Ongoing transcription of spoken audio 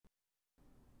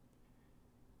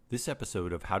This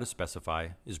episode of How to Specify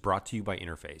is brought to you by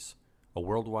Interface, a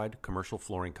worldwide commercial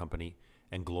flooring company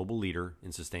and global leader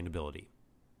in sustainability.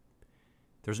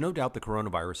 There's no doubt the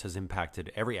coronavirus has impacted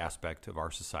every aspect of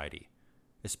our society,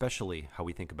 especially how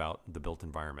we think about the built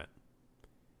environment.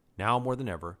 Now more than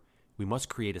ever, we must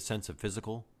create a sense of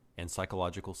physical and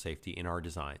psychological safety in our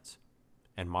designs,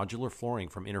 and modular flooring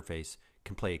from Interface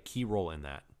can play a key role in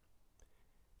that.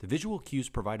 The visual cues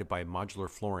provided by modular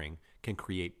flooring can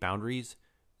create boundaries,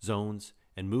 zones,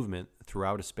 and movement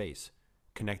throughout a space,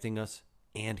 connecting us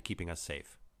and keeping us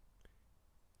safe.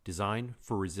 Design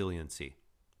for resiliency.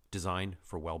 Design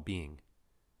for well-being.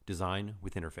 Design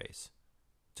with Interface.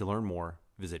 To learn more,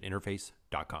 visit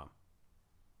interface.com.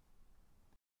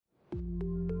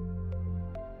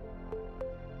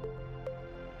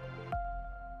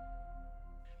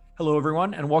 Hello,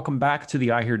 everyone, and welcome back to the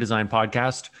I Hear Design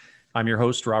podcast. I'm your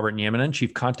host, Robert Nieminen,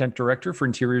 Chief Content Director for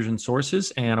Interiors and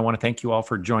Sources, and I want to thank you all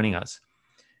for joining us.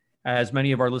 As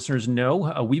many of our listeners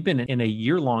know, we've been in a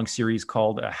year-long series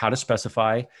called How to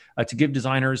Specify to give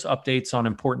designers updates on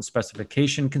important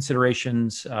specification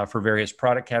considerations for various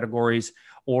product categories,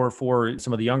 or for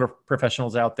some of the younger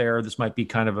professionals out there, this might be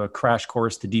kind of a crash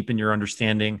course to deepen your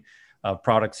understanding of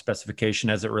product specification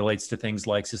as it relates to things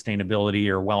like sustainability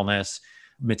or wellness,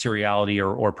 materiality,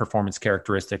 or performance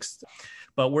characteristics.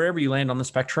 But wherever you land on the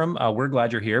spectrum, we're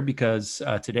glad you're here because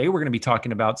today we're going to be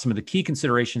talking about some of the key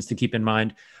considerations to keep in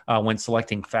mind when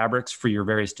selecting fabrics for your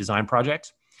various design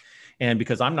projects. And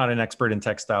because I'm not an expert in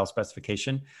textile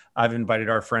specification, I've invited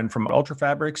our friend from Ultra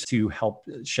Fabrics to help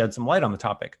shed some light on the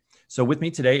topic. So with me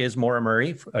today is Maura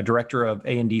Murray, Director of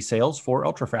A&D Sales for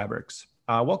Ultra Fabrics.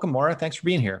 Welcome, Maura. Thanks for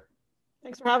being here.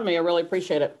 Thanks for having me. I really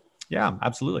appreciate it. Yeah,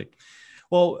 absolutely.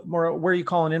 Well, Maura, where are you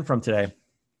calling in from today?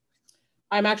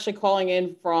 I'm actually calling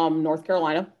in from North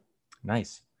Carolina.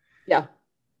 Nice. Yeah.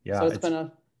 Yeah. So it's been a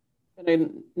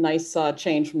nice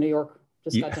change from New York.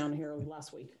 Just got down here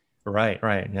last week. Right.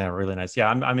 Yeah, really nice. Yeah,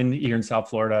 I'm here in South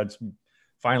Florida. It's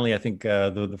finally, I think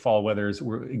the fall weather is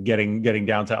getting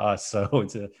down to us, so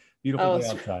it's a beautiful day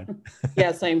outside.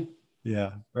 Yeah, same.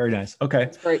 Yeah, very nice. Okay,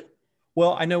 that's great.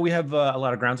 Well, I know we have a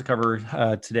lot of ground to cover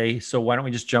today, so why don't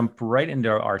we just jump right into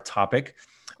our topic?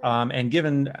 And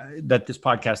given that this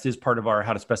podcast is part of our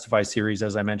How to Specify series,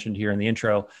 as I mentioned here in the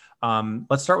intro,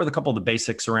 let's start with a couple of the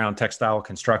basics around textile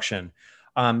construction.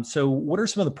 So what are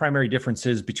some of the primary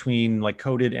differences between like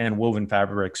coated and woven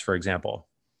fabrics, for example?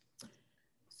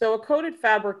 So a coated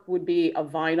fabric would be a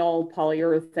vinyl,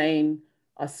 polyurethane,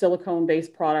 a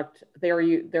silicone-based product.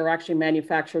 They're actually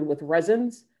manufactured with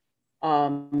resins,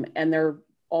 and they're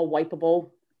all wipeable,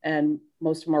 and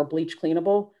most of them are bleach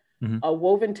cleanable. Mm-hmm. A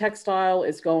woven textile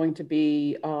is going to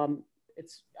be,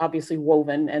 it's obviously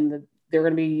woven, and they're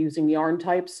going to be using yarn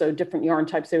types. So different yarn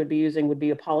types they would be using would be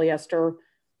a polyester,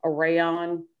 a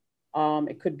rayon.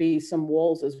 It could be some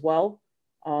wools as well,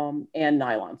 and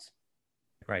nylons.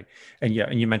 Right. And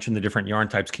you mentioned the different yarn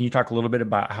types. Can you talk a little bit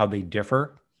about how they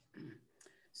differ?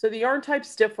 So the yarn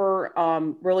types differ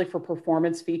really for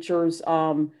performance features.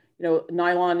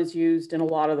 Nylon is used in a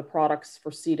lot of the products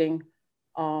for seating.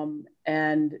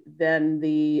 And then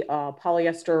the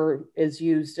polyester is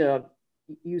used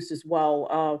as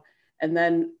well. And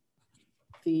then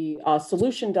the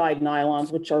solution dyed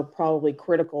nylons, which are probably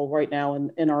critical right now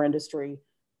in our industry,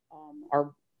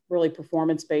 are really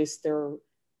performance based. They're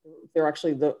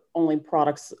actually the only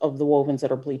products of the wovens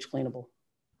that are bleach cleanable.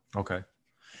 Okay.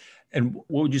 And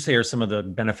what would you say are some of the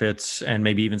benefits and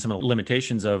maybe even some of the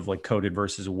limitations of like coated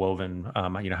versus woven?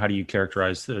 How do you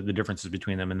characterize the differences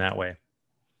between them in that way?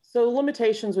 So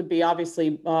limitations would be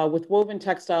obviously with woven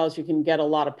textiles, you can get a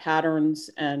lot of patterns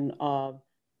and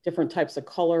different types of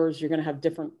colors. You're going to have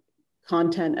different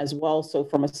content as well. So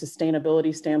from a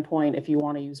sustainability standpoint, if you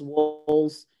want to use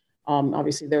wools,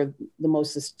 obviously they're the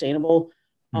most sustainable.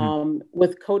 Mm-hmm.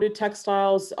 With coated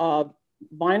textiles,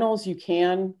 vinyls you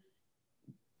can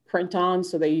print on,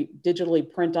 so they digitally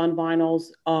print on vinyls.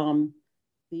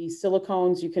 The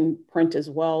silicones you can print as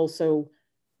well. So,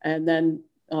 and then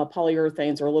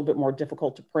polyurethanes are a little bit more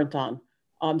difficult to print on.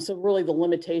 So really the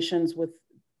limitations with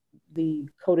the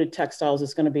coated textiles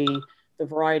is going to be the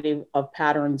variety of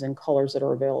patterns and colors that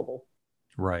are available.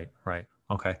 Right.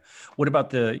 Okay. What about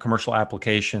the commercial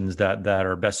applications that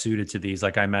are best suited to these?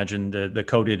 Like I imagine the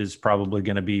coated is probably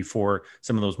going to be for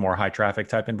some of those more high traffic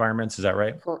type environments. Is that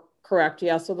right? Correct.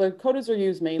 Yeah. So the coateds are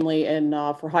used mainly in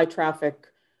for high traffic,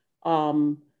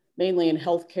 mainly in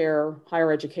healthcare,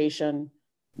 higher education,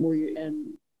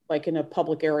 and like in a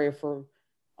public area for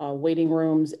waiting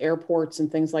rooms, airports,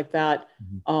 and things like that.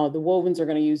 Mm-hmm. The wovens are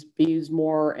going to be used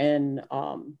more in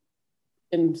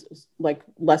like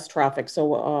less traffic.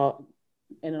 So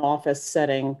in an office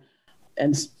setting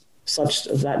and such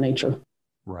of that nature.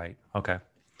 Right. Okay.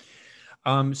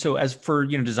 So as for,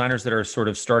 designers that are sort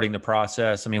of starting the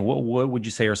process, I mean, what would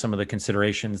you say are some of the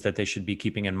considerations that they should be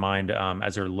keeping in mind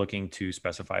as they're looking to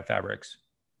specify fabrics?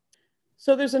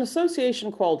 So there's an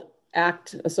association called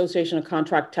ACT, Association of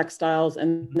Contract Textiles,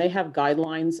 and they have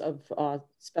guidelines of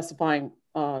specifying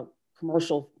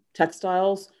commercial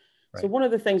textiles. Right. So one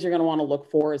of the things you're going to want to look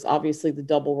for is obviously the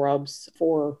double rubs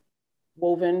for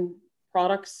woven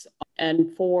products,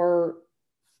 and for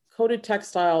coated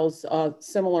textiles,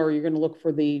 similar, you're going to look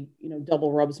for the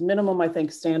double rubs. Minimum, I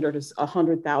think, standard is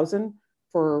 100,000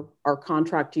 for our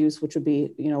contract use, which would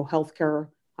be healthcare,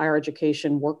 higher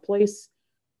education, workplace.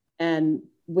 And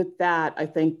with that, I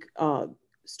think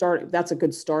that's a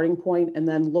good starting point. And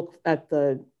then look at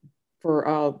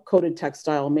for coated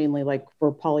textile, mainly like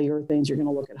for polyurethanes, you're going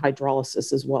to look at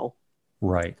hydrolysis as well.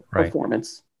 Right.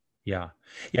 Performance. Yeah.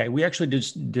 We actually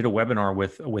did a webinar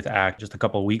with ACT just a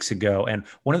couple of weeks ago. And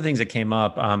one of the things that came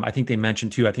up, I think they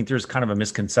mentioned too, I think there's kind of a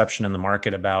misconception in the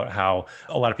market about how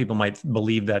a lot of people might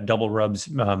believe that double rubs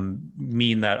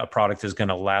mean that a product is going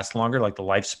to last longer, like the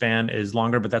lifespan is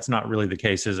longer, but that's not really the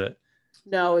case, is it?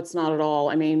 No, it's not at all.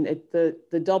 I mean,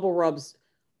 the double rubs,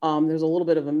 there's a little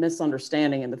bit of a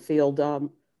misunderstanding in the field.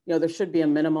 There should be a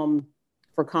minimum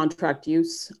for contract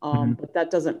use, but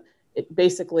that doesn't,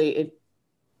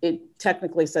 it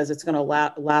technically says it's going to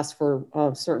last for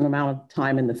a certain amount of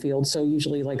time in the field. So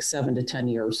usually like 7 to 10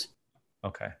 years.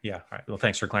 Okay. Yeah. All right. Well,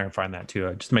 thanks for clarifying that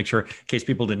too. Just to make sure, in case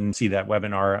people didn't see that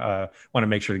webinar, want to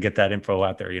make sure to get that info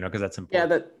out there, because that's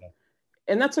important. Yeah.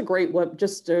 And that's a great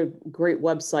great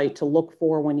website to look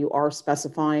for when you are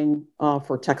specifying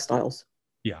for textiles.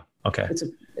 Yeah. Okay.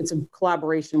 It's a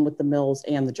collaboration with the mills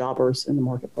and the jobbers in the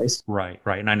marketplace. Right.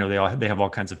 And I know they have all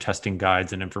kinds of testing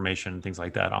guides and information and things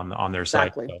like that on their site.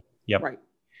 Exactly. So, yep. Right.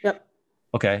 Yep.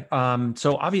 Okay.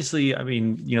 So obviously, I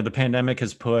mean, the pandemic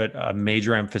has put a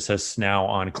major emphasis now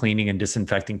on cleaning and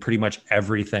disinfecting pretty much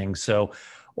everything. So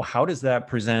how does that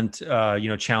present,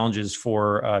 challenges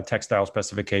for textile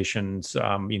specifications?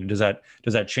 Does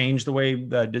that change the way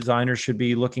that designers should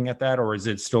be looking at that, or is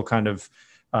it still kind of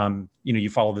you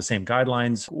follow the same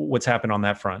guidelines? What's happened on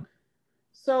that front?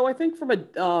 So I think from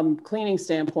a cleaning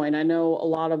standpoint, I know a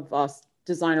lot of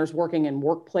designers working in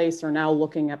workplace are now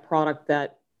looking at product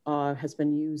that has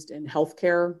been used in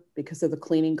healthcare because of the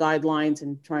cleaning guidelines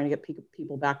and trying to get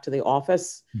people back to the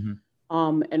office.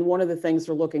 Mm-hmm. And one of the things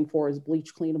they're looking for is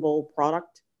bleach cleanable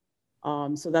product.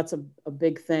 So that's a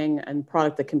big thing, and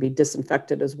product that can be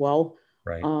disinfected as well.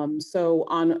 Right. So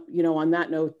on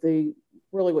that note,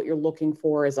 really what you're looking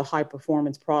for is a high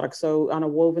performance product. So on a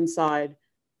woven side,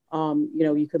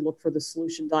 you could look for the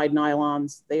solution dyed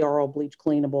nylons. They are all bleach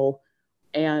cleanable.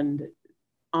 And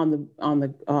on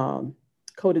the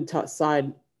coated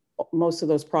side, most of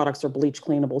those products are bleach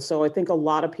cleanable. So I think a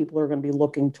lot of people are going to be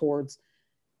looking towards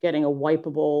getting a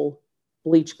wipeable,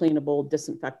 bleach cleanable,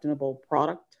 disinfectable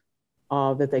product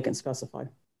that they can specify.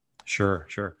 Sure.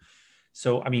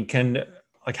 So, I mean,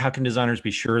 how can designers be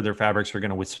sure their fabrics are going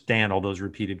to withstand all those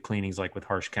repeated cleanings, like with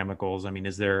harsh chemicals? I mean,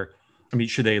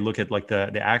 should they look at like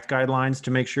the ACT guidelines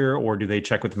to make sure, or do they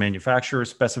check with the manufacturer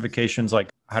specifications? Like,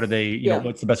 how do they,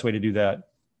 what's the best way to do that?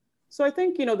 So I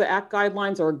think, the ACT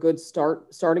guidelines are a good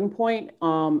starting point.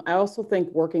 I also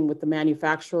think working with the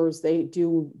manufacturers, they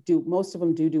most of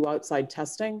them do outside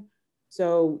testing.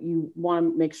 So you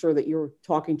want to make sure that you're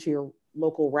talking to your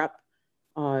local rep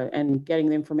and getting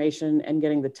the information and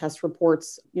getting the test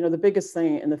reports. The biggest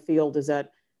thing in the field is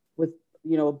that with,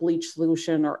 a bleach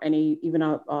solution or even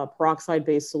a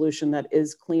peroxide-based solution that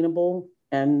is cleanable,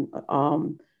 and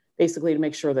basically to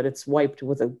make sure that it's wiped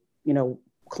with a,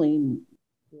 clean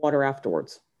water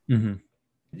afterwards. Mm-hmm.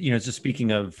 Just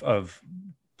speaking of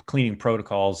cleaning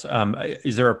protocols,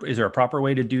 is there a proper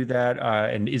way to do that?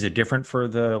 And is it different for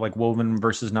the like woven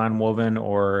versus non-woven,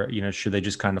 or, should they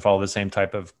just kind of follow the same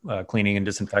type of cleaning and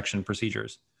disinfection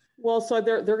procedures? Well, so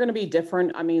they're going to be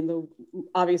different. I mean,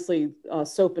 obviously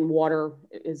soap and water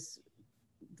is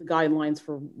the guidelines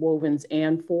for wovens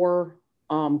and for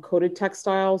coated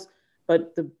textiles,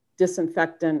 but the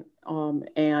disinfectant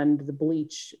and the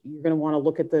bleach, you're going to want to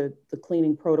look at the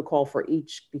cleaning protocol for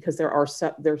each, because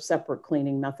they're separate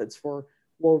cleaning methods for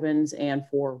wovens and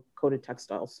for coated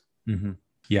textiles. Mm-hmm.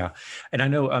 Yeah. And I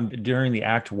know during the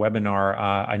ACT webinar,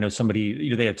 I know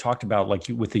somebody, they had talked about like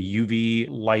with the UV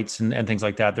lights and things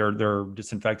like that, they're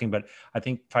disinfecting, but I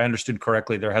think if I understood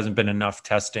correctly, there hasn't been enough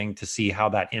testing to see how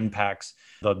that impacts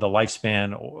the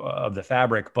lifespan of the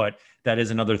fabric. But that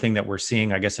is another thing that we're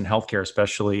seeing, I guess, in healthcare,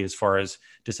 especially as far as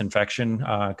disinfection,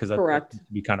 because that correct.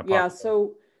 be kind of popular. Yeah.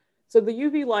 So the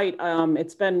UV light,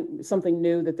 it's been something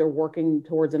new that they're working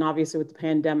towards. And obviously with the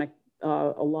pandemic,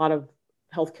 a lot of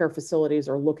healthcare facilities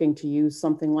are looking to use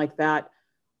something like that.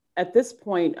 At this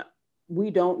point, we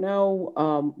don't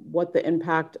know what the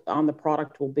impact on the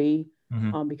product will be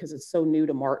because it's so new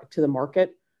to the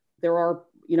market. There are,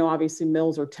 obviously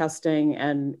mills are testing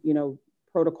and,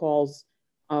 protocols.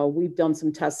 We've done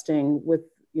some testing with,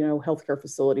 healthcare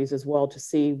facilities as well to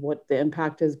see what the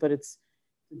impact is, but it's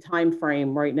the time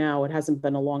frame right now. It hasn't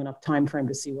been a long enough time frame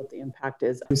to see what the impact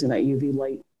is using that UV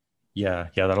light. Yeah,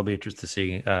 that'll be interesting to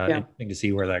see. Interesting to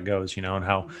see where that goes, and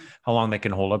how long they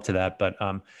can hold up to that. But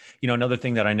another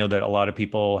thing that I know that a lot of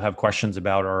people have questions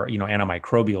about are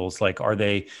antimicrobials. Like, are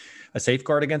they a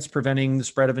safeguard against preventing the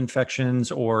spread of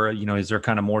infections, or is there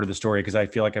kind of more to the story? Because I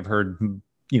feel like I've heard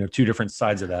two different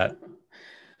sides of that.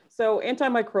 So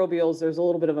antimicrobials, there's a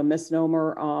little bit of a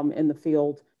misnomer in the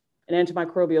field. And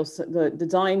antimicrobials, the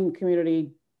design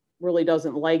community really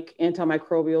doesn't like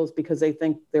antimicrobials because they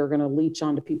think they're going to leach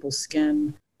onto people's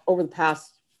skin. Over the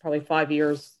past probably 5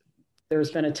 years,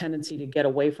 there's been a tendency to get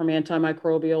away from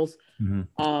antimicrobials,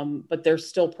 but there's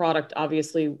still product,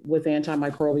 obviously, with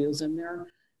antimicrobials in there.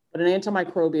 But an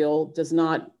antimicrobial does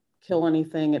not kill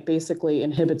anything. It basically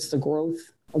inhibits the growth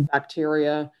of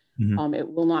bacteria.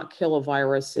 It will not kill a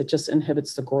virus. It just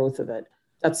inhibits the growth of it.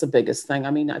 That's the biggest thing. I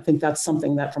mean, I think that's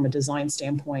something that from a design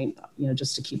standpoint,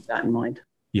 just to keep that in mind.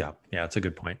 Yeah, it's a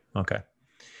good point. Okay.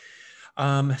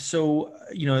 So,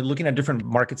 looking at different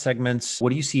market segments, what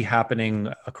do you see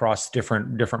happening across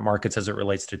different markets as it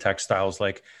relates to textiles?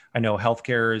 Like, I know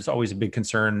healthcare is always a big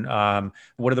concern.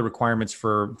 What are the requirements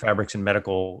for fabrics in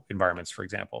medical environments, for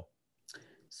example?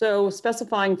 So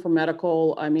specifying for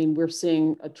medical, I mean, we're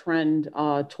seeing a trend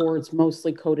towards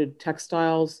mostly coated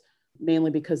textiles,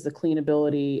 mainly because the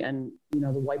cleanability and, the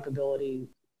wipeability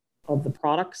of the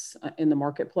products in the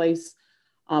marketplace.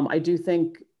 I do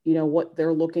think, what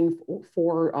they're looking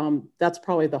for, that's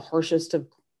probably the harshest of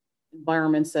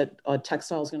environments that a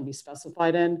textile is going to be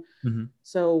specified in.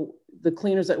 So the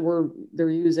cleaners that they're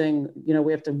using,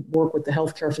 we have to work with the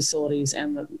healthcare facilities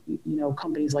and the,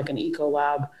 companies like an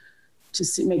Ecolab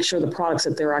to make sure the products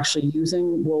that they're actually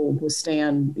using will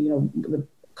withstand, the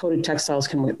coated textiles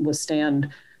can withstand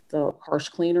the harsh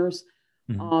cleaners.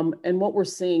 And what we're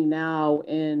seeing now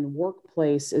in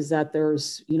workplace is that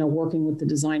there's, working with the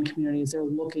design communities, they're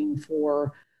looking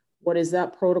for what is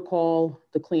that protocol,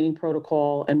 the cleaning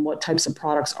protocol, and what types of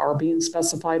products are being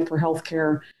specified for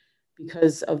healthcare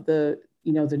because of there's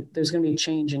going to be a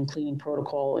change in cleaning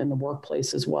protocol in the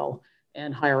workplace as well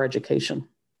and higher education.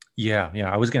 Yeah.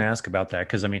 I was going to ask about that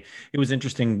because, I mean, it was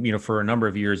interesting, for a number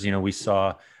of years, we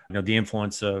saw, the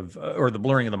influence of, or the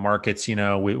blurring of the markets,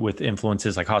 with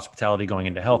influences like hospitality going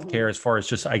into healthcare as far as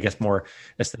just, I guess, more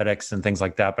aesthetics and things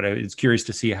like that. But it's curious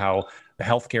to see how the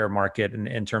healthcare market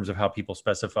in terms of how people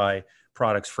specify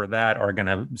products for that are going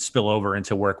to spill over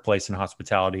into workplace and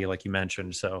hospitality, like you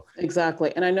mentioned. So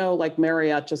exactly. And I know like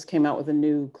Marriott just came out with a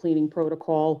new cleaning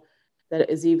protocol that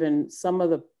is even some of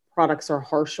the products are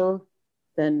harsher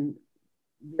than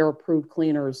their approved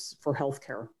cleaners for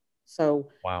healthcare. So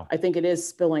wow. I think it is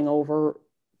spilling over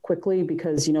quickly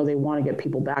because, they want to get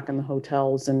people back in the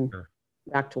hotels and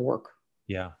back to work.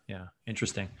 Yeah.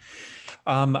 Interesting.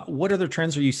 What other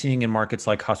trends are you seeing in markets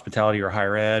like hospitality or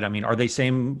higher ed? I mean, are they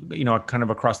same, kind of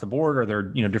across the board? Are there,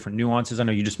 different nuances? I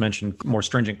know you just mentioned more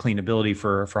stringent cleanability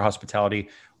for hospitality.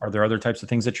 Are there other types of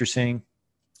things that you're seeing?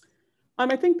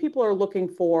 I think people are looking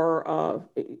for,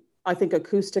 I think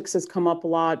acoustics has come up a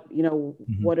lot.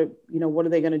 What are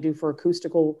they going to do for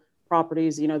acoustical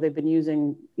properties? They've been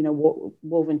using,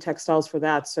 woven textiles for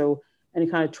that. So any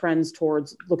kind of trends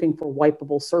towards looking for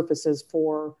wipeable surfaces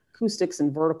for acoustics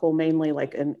and vertical, mainly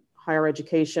like in higher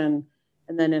education,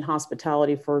 and then in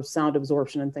hospitality for sound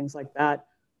absorption and things like that.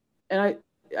 And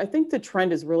I think the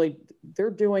trend is really, they're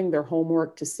doing their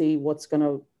homework to see what's going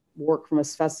to work from a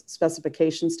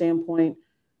specification standpoint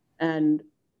and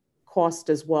cost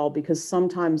as well, because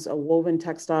sometimes a woven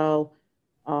textile,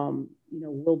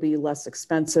 will be less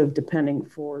expensive depending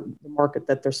for the market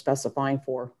that they're specifying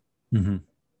for.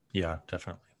 Yeah,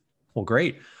 definitely. Well,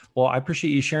 great. Well, I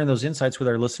appreciate you sharing those insights with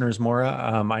our listeners, Maura.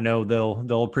 I know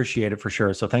they'll appreciate it for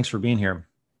sure. So thanks for being here.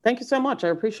 Thank you so much. I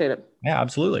appreciate it. Yeah,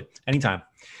 absolutely. Anytime.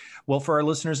 Well, for our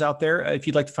listeners out there, if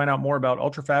you'd like to find out more about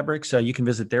Ultra Fabrics, you can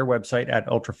visit their website at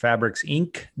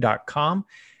ultrafabricsinc.com.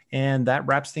 And that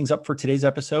wraps things up for today's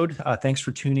episode. Thanks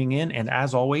for tuning in. And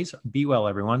as always, be well,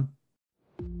 everyone.